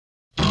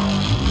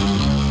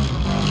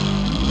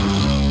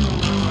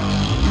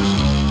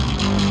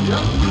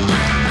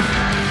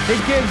Hey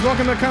kids,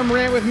 welcome to Come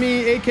Rant With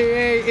Me,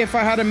 aka If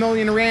I Had a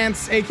Million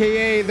Rants,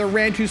 aka The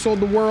Rant Who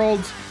Sold the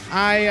World.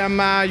 I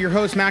am your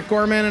host, Matt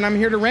Gorman, and I'm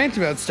here to rant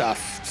about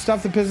stuff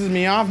that pisses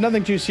me off,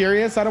 nothing too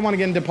serious. I don't want to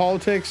get into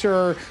politics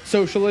or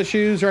social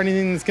issues or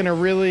anything that's going to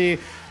really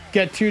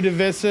get too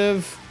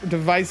divisive,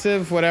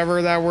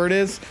 whatever that word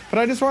is. But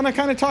I just want to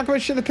kind of talk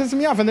about shit that pisses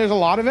me off, and there's a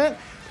lot of it.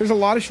 There's a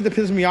lot of shit that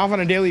pisses me off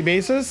on a daily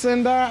basis,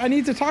 and I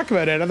need to talk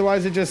about it.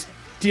 Otherwise, it just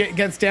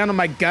gets down on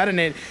my gut and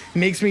it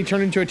makes me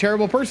turn into a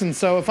terrible person.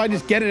 So if I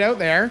just get it out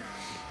there,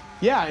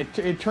 yeah,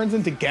 it turns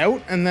into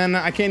gout, and then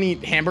I can't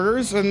eat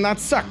hamburgers, and that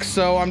sucks.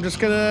 So I'm just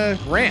gonna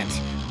rant.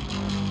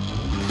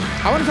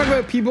 I want to talk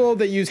about people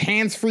that use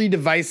hands-free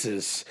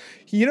devices.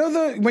 You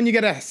know when you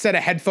get a set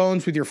of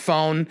headphones with your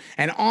phone,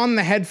 and on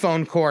the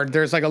headphone cord,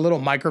 there's like a little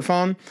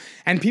microphone,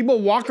 and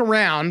people walk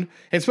around.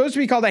 It's supposed to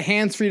be called a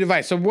hands-free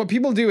device. So what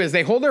people do is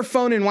they hold their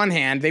phone in one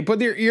hand, they put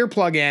their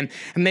earplug in,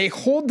 and they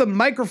hold the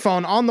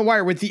microphone on the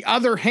wire with the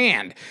other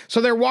hand.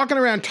 So they're walking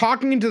around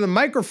talking into the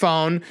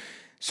microphone.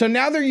 So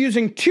now they're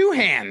using two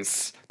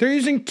hands. They're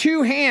using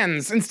two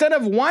hands. Instead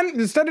of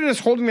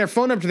just holding their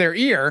phone up to their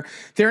ear,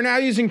 they're now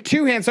using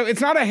two hands. So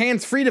it's not a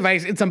hands-free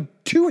device, it's a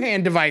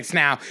two-hand device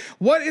now.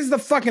 What is the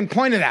fucking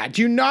point of that?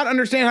 Do you not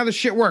understand how this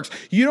shit works?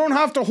 You don't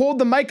have to hold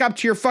the mic up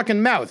to your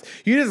fucking mouth.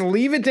 You just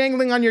leave it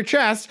dangling on your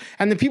chest,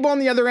 and the people on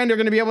the other end are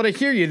gonna be able to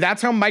hear you.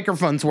 That's how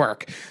microphones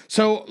work.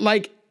 So,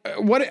 like,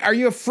 what are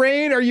you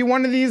afraid? Are you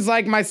one of these,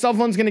 like, my cell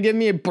phone's gonna give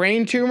me a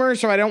brain tumor,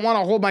 so I don't want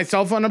to hold my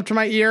cell phone up to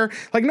my ear?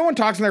 Like, no one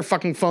talks on their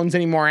fucking phones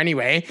anymore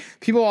anyway.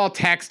 People all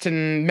text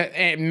and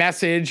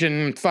message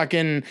and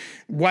fucking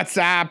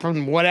WhatsApp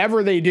and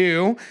whatever they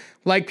do.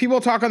 Like,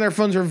 people talk on their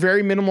phones for a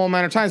very minimal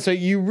amount of time, so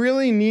you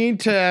really need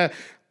to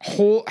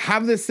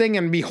have this thing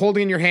and be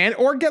holding in your hand,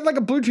 or get like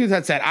a Bluetooth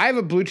headset. I have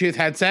a Bluetooth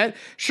headset.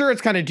 Sure,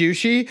 it's kind of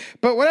douchey,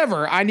 but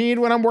whatever.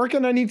 When I'm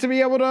working, I need to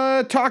be able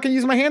to talk and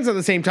use my hands at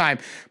the same time.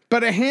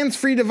 But a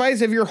hands-free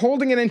device, if you're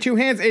holding it in two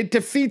hands, it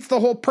defeats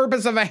the whole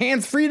purpose of a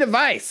hands-free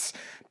device.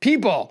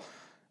 People,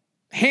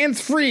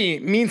 hands-free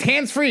means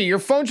hands-free. Your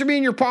phone should be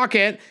in your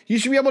pocket. You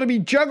should be able to be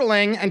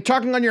juggling and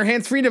talking on your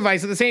hands-free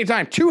device at the same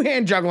time.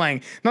 Two-hand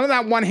juggling. None of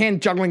that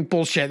one-hand juggling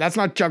bullshit. That's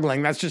not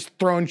juggling. That's just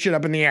throwing shit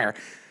up in the air.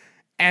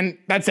 And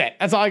that's it.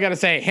 That's all I gotta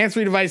say.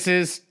 Hands-free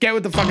devices. Get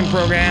with the fucking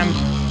program.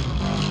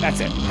 That's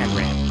it. And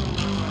rant.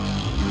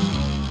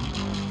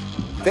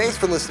 Thanks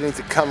for listening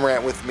to Come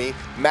Rant With Me,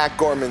 Matt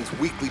Gorman's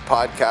weekly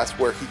podcast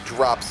where he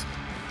drops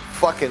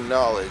fucking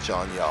knowledge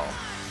on y'all.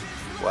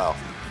 Well,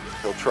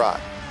 he'll try.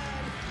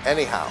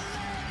 Anyhow,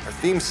 our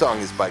theme song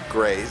is by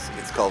Grays.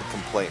 It's called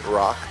Complaint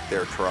Rock.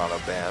 They're a Toronto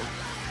band.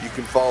 You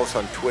can follow us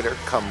on Twitter,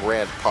 Come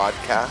Rant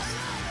Podcast.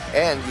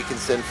 And you can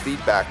send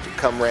feedback to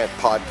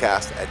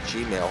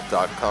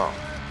comerantpodcast@gmail.com.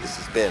 This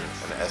has been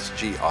an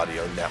SG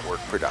Audio Network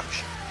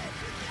production.